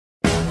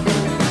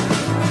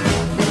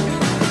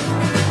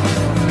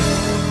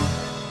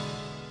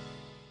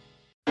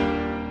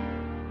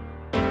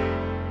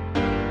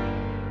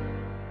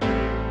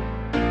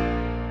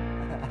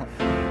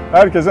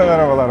Herkese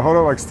merhabalar.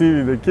 Horobox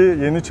TV'deki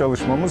yeni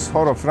çalışmamız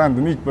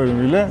Horofriend'in ilk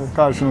bölümüyle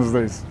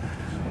karşınızdayız.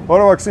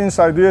 Horobox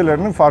Inside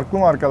üyelerinin farklı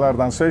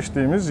markalardan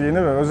seçtiğimiz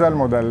yeni ve özel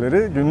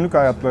modelleri günlük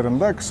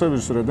hayatlarında kısa bir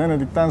süre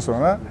denedikten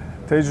sonra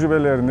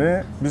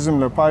tecrübelerini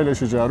bizimle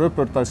paylaşacağı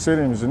röportaj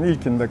serimizin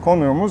ilkinde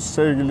konuğumuz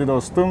sevgili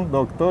dostum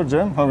Doktor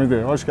Cem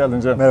Hamidi. Hoş geldin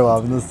Cem. Merhaba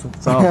abi, nasılsın?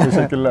 Sağ ol,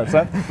 teşekkürler.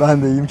 Sen?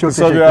 Ben de iyiyim, çok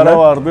kısa teşekkürler. Kısa bir ara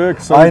vardı,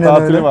 kısa bir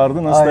tatili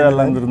vardı. Nasıl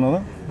değerlendirdin onu?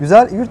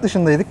 Güzel, yurt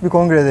dışındaydık, bir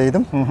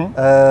kongredeydim.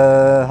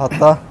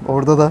 Hatta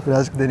orada da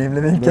birazcık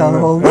deneyimleme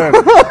imkanım oldu. Evet.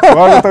 Bu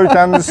arada tabii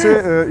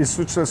kendisi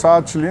İsviçre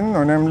saatçiliğinin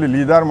önemli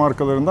lider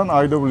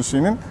markalarından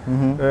IWC'nin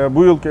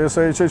bu yılki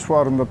SIHH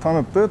fuarında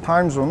tanıttığı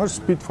Timezoner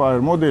Spitfire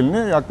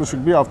modelini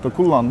yaklaşık bir hafta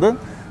kullandı.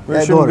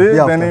 Ve şimdi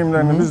doğru,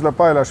 deneyimlerini bizle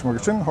paylaşmak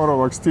için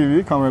Horobox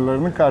TV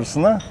kameralarının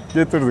karşısına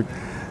getirdik.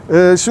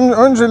 Şimdi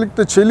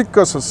öncelikle çelik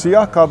kasa,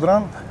 siyah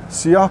kadran,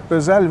 siyah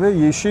bezel ve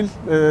yeşil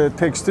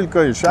tekstil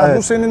kayış. Yani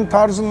bu senin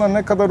tarzınla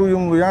ne kadar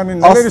uyumlu?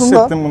 Yani neler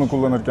hissettin bunu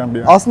kullanırken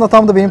bir an? Aslında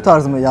tam da benim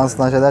tarzımı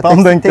yansıtan şeyler.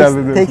 Tam denk geldi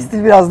diyorsun.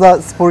 Tekstil biraz daha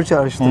sporu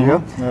çağrıştırıyor.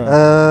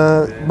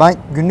 Evet. Ben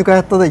günlük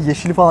hayatta da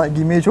yeşili falan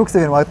giymeyi çok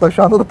severim. Hatta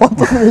şu anda da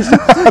pantolonum yeşil.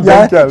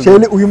 Yani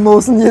şeyle uyumlu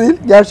olsun diye değil.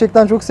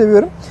 Gerçekten çok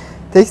seviyorum.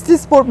 Tekstil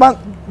spor, ben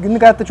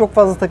günlük hayatta çok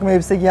fazla takım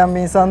elbise giyen bir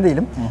insan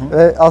değilim.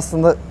 Ve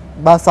aslında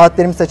ben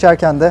saatlerimi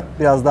seçerken de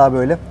biraz daha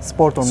böyle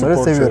spor tonları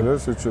seviyorum.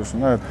 Spor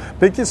seçiyorsun, evet.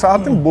 Peki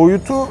saatin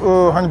boyutu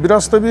hani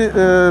biraz tabii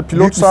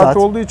pilot saati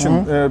olduğu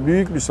için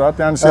büyük bir saat.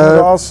 Yani seni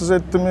rahatsız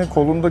etti mi?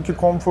 Kolundaki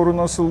konforu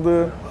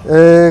nasıldı?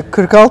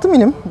 46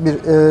 milim bir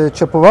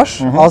çapı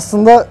var.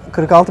 Aslında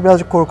 46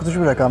 birazcık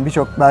korkutucu bir rakam.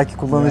 Birçok belki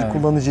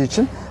kullanıcı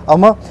için.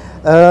 Ama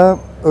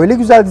öyle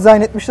güzel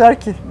dizayn etmişler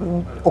ki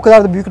o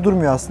kadar da büyük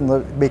durmuyor aslında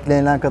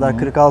beklenilen kadar.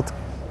 46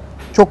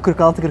 çok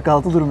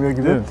 46 durmuyor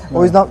gibi. Evet,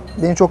 o yüzden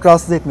beni çok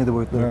rahatsız etmedi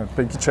boyutları. Evet.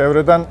 Peki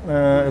çevreden,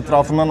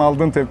 etrafından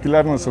aldığın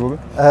tepkiler nasıldı?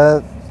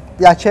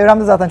 Ya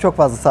çevremde zaten çok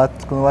fazla saat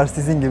tutkunu var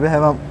sizin gibi.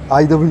 Hemen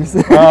IWC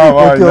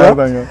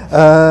bakıyorlar.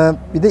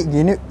 Bir de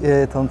yeni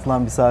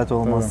tanıtılan bir saat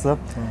olması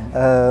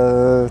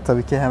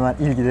tabii ki hemen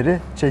ilgileri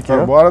çekiyor.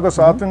 Tabii, bu arada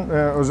saatin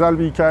özel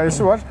bir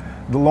hikayesi var.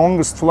 The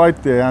longest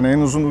flight diye, yani en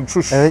uzun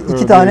uçuş. Evet,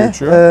 iki tane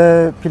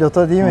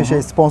pilota değil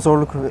mi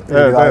sponsorluk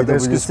veriyor IWC.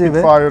 Eski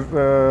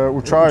Spitfire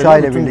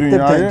uçağıyla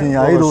birlikte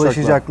dünyayı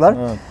dolaşacaklar.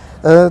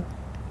 Evet.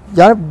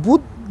 Yani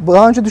bu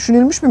daha önce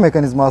düşünülmüş bir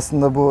mekanizma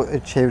aslında, bu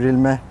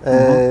çevrilme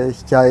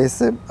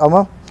hikayesi,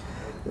 ama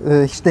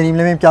hiç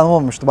deneyimleme imkanım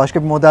olmamıştı.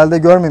 Başka bir modelde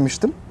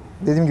görmemiştim.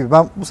 Dediğim gibi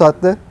ben bu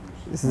saatte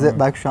size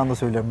belki şu anda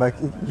söylüyorum. Belki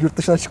yurt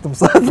dışına çıktım bu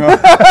saatte.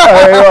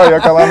 Eyvah,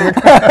 yakalandık.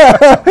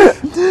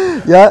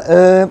 Ya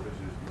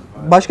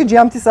başka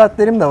GMT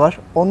saatlerim de var.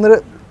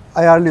 Onları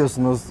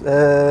ayarlıyorsunuz.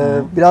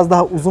 Biraz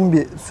daha uzun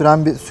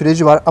bir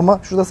süreci var ama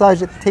şurada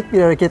sadece tek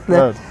bir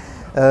hareketle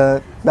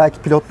belki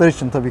pilotlar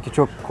için tabii ki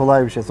çok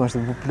kolay bir şey. Sonuçta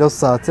bu pilot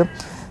saati.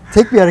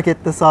 Tek bir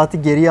hareketle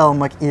saati geriye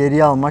almak,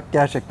 ileriye almak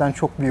gerçekten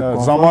çok büyük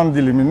konfor. Zaman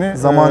dilimini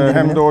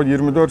hem de o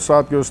 24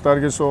 saat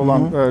göstergesi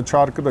olan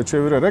çarkı da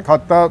çevirerek,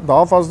 hatta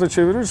daha fazla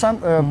çevirirsen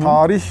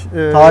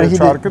tarihi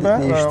çarkı da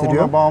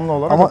ona bağımlı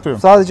olarak atıyor. Ama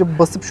sadece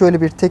basıp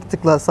şöyle bir tek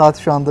tıkla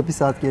saati şu anda bir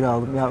saat geri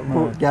aldım. Ya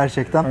bu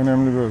gerçekten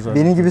önemli bir özellik.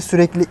 Benim gibi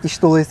sürekli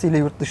iş dolayısıyla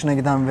yurt dışına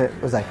giden ve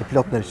özellikle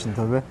pilotlar için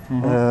tabii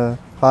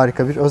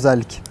harika bir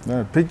özellik.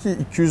 Evet. Peki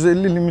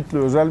 250 limitli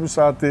özel bir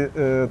saati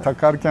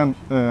takarken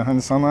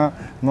hani sana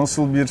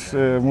nasıl bir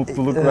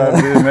mutluluk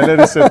verdi, neler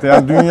hissetti?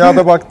 Yani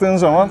dünyada baktığın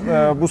zaman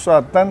bu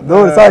saatten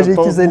sadece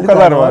 250 bu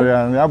kadar var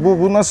yani. Ya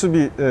bu nasıl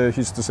bir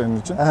histi senin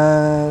için?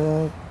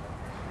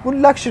 Bu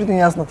luxury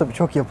dünyasında tabii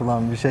çok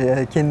yapılan bir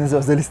şey. Kendinizi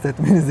özel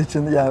hissetmeniz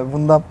için, yani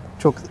bundan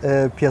çok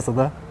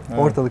piyasada,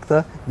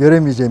 ortalıkta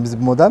göremeyeceğimiz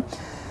bir model.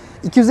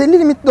 250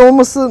 limitli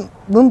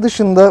olmasının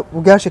dışında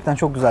bu gerçekten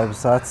çok güzel bir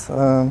saat.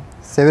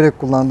 Severek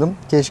kullandım.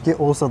 Keşke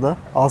olsa da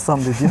alsam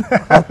dediğim.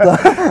 Hatta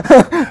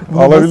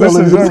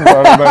alabilirsin canım bu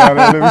arada,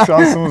 yani öyle bir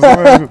şansımız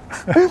mevcut.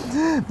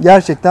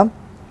 Gerçekten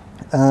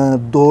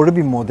doğru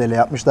bir modele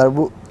yapmışlar.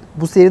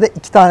 Bu seride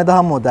 2 tane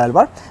daha model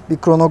var. Bir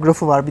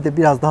kronografı var, bir de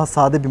biraz daha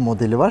sade bir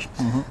modeli var.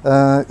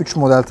 3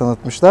 model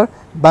tanıtmışlar.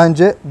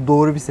 Bence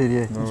doğru bir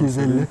seriye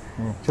 250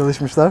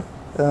 çalışmışlar.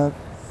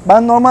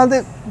 Ben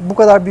normalde bu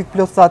kadar büyük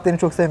pilot saatlerini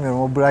çok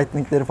sevmiyorum. O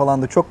brightening'leri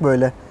falan da çok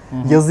böyle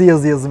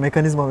yazı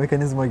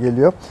mekanizma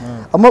geliyor.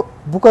 Ama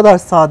bu kadar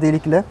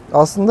sadelikle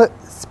aslında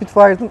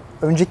Spitfire'ın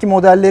önceki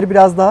modelleri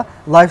biraz daha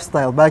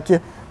lifestyle. Belki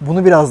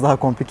bunu biraz daha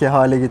komplike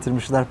hale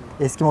getirmişler.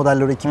 Eski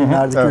modeller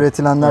 2000'lerdeki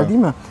üretilenler değil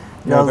mi?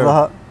 Biraz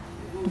daha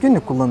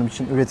günlük kullanım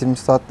için üretilmiş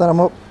saatler,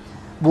 ama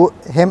bu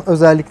hem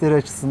özellikleri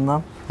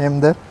açısından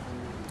hem de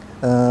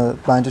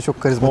bence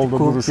çok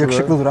karizmatik,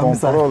 yakışıklı duran bir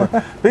saat.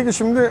 Peki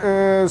şimdi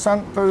sen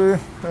tabii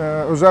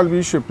özel bir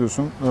iş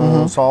yapıyorsun.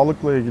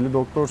 Sağlıkla ilgili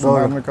doktorsun.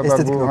 Her ne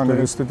kadar bu hani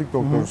estetik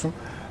doktorsun.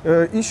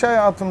 İş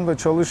hayatında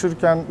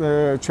çalışırken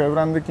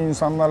çevrendeki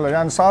insanlarla,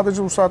 yani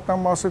sadece bu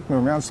saatten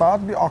bahsetmiyorum. Yani saat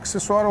bir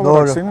aksesuar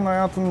olarak senin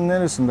hayatının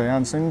neresinde?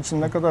 Yani senin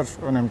için ne kadar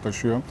önem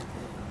taşıyor?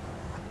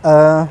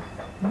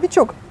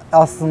 Birçok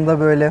aslında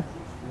böyle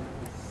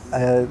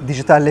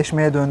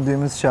dijitalleşmeye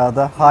döndüğümüz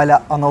çağda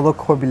hala analog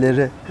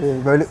hobileri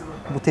böyle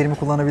bu terimi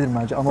kullanabilirim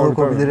bence. Analog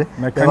Tabii, hobileri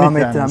mekanik devam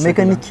yani ettiren. bir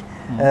şekilde. Mekanik,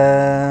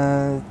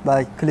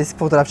 belki klasik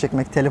fotoğraf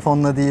çekmek,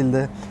 telefonla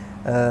değildi.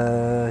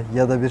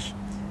 Ya da bir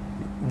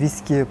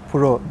viski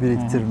pro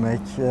biriktirmek,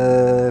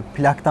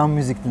 plaktan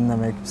müzik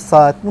dinlemek,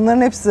 saat,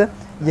 bunların hepsi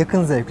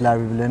yakın zevkler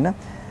birbirlerine.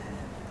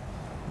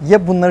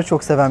 Ya bunları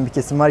çok seven bir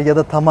kesim var ya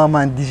da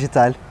tamamen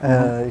dijital,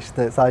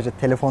 işte sadece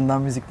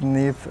telefondan müzik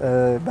dinleyip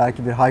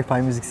belki bir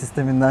hi-fi müzik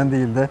sisteminden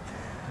değil de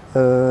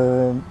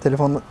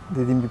telefon,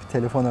 dediğim gibi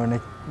telefon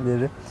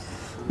örnekleri.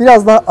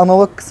 Biraz daha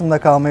analog kısımda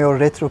kalmayı, o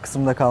retro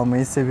kısımda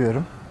kalmayı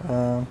seviyorum.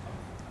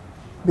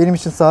 Benim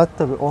için saat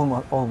tabii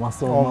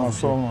olmazsa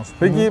olmaz. Olmaz.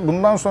 Peki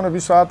bundan sonra bir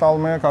saat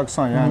almaya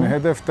kalksan, yani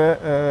hedefte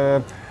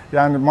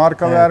yani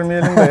marka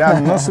vermeyelim de,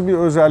 yani nasıl bir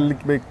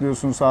özellik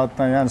bekliyorsun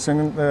saatten? Yani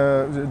senin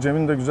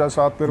Cem'in de güzel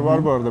saatleri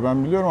var bu arada,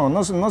 ben biliyorum,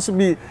 ama nasıl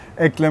bir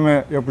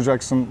ekleme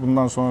yapacaksın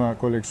bundan sonra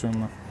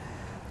koleksiyonuna?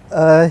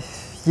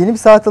 Yeni bir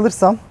saat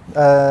alırsam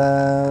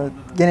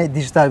gene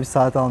dijital bir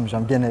saat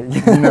almayacağım. Yine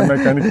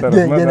mekanik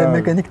tarafına gene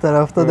mekanik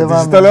tarafta devam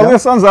edeceğim. Dijital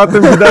alırsan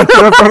zaten bir dahaki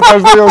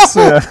röportajda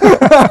yoksun yani.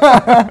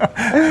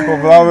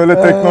 O daha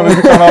böyle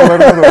teknoloji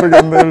kanallarına doğru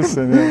gönderir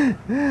seni.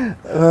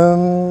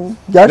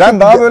 Yani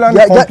daha böyle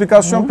hani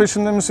komplikasyon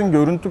peşinde misin,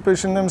 görüntü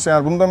peşinde misin?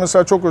 Yani bunda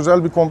mesela çok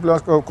özel bir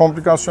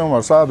komplikasyon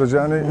var. Sadece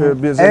hani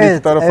bezeli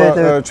iki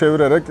tarafa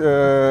çevirerek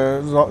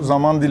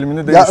zaman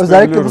dilimini değiştirebiliyoruz. Ya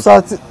özellikle bu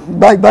saati,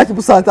 belki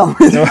bu saati almayı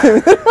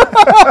düşünüyorum.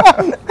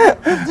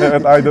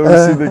 Evet,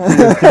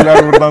 IWC'deki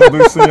yetkililer buradan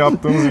duysun,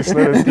 yaptığımız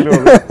işler etkili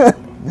olur.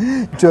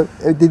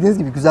 Dediğiniz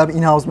gibi güzel bir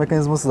in-house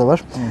mekanizması da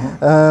var.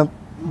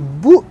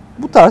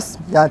 Bu tarz,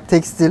 yani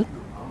tekstil,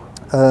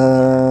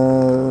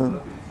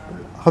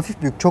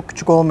 hafif büyük, çok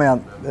küçük olmayan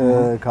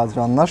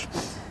kadranlar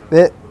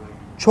ve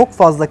çok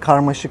fazla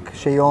karmaşık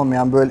şeyi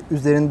olmayan, böyle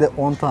üzerinde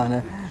 10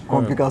 tane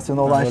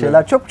komplikasyonu olan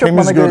şeyler çok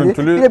bana göre değil.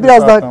 Bir de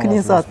biraz daha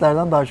clean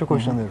saatlerden daha çok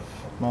hoşlanıyorum.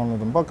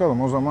 Anladım.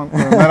 Bakalım o zaman,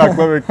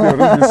 merakla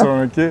bekliyoruz bir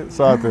sonraki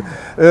saati.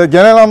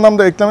 Genel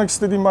anlamda eklemek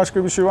istediğim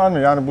başka bir şey var mı?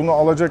 Yani bunu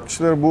alacak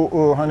kişiler,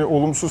 bu hani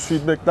olumsuz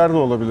feedbackler de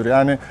olabilir.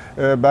 Yani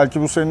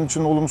belki bu senin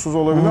için olumsuz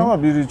olabilir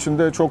ama biri için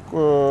de çok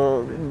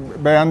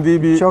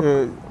beğendiği bir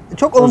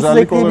çok olumsuz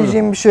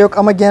ekleyebileceğim bir şey yok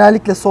ama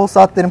genellikle sol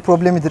saatlerin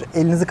problemidir.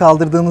 Elinizi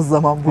kaldırdığınız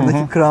zaman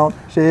buradaki crown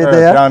şeye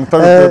değer. Yani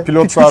tabii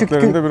pilot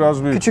saatlerinde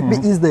biraz büyük. Küçük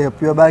bir iz de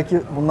yapıyor.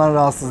 Belki bundan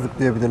rahatsızlık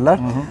duyabilirler.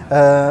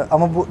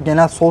 Ama bu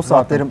genel sol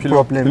saatlerin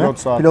problemi.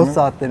 Pilot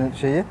saatlerin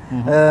şeyi.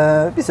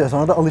 Bir süre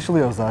sonra da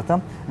alışılıyor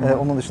zaten.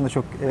 Onun dışında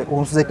çok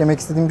olumsuz eklemek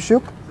istediğim bir şey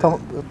yok.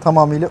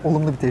 Tamamıyla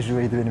olumlu bir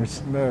tecrübeydi benim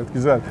için. Evet,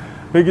 güzel.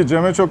 Peki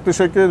Cem'e çok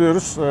teşekkür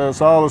ediyoruz.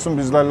 Sağ olasın,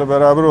 bizlerle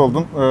beraber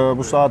oldun.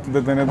 Bu saati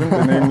de denedin,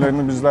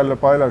 deneyimlerini bizlerle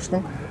paylaştın.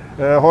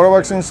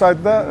 Horobox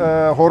Inside'da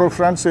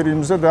Horofriend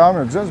serimize devam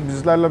edeceğiz.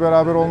 Bizlerle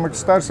beraber olmak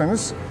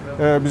isterseniz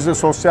bize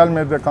sosyal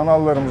medya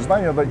kanallarımızdan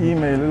ya da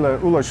e-mail ile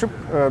ulaşıp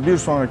bir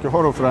sonraki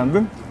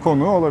Horofriend'in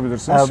konuğu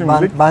olabilirsiniz.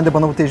 Şimdilik ben de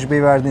bana bu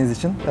tecrübeyi verdiğiniz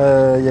için,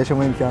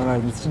 yaşama imkanı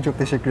verdiğiniz için çok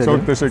teşekkür ederim.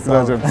 Çok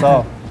teşekkürler Cem. Sağ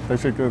ol.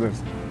 Teşekkür ederiz.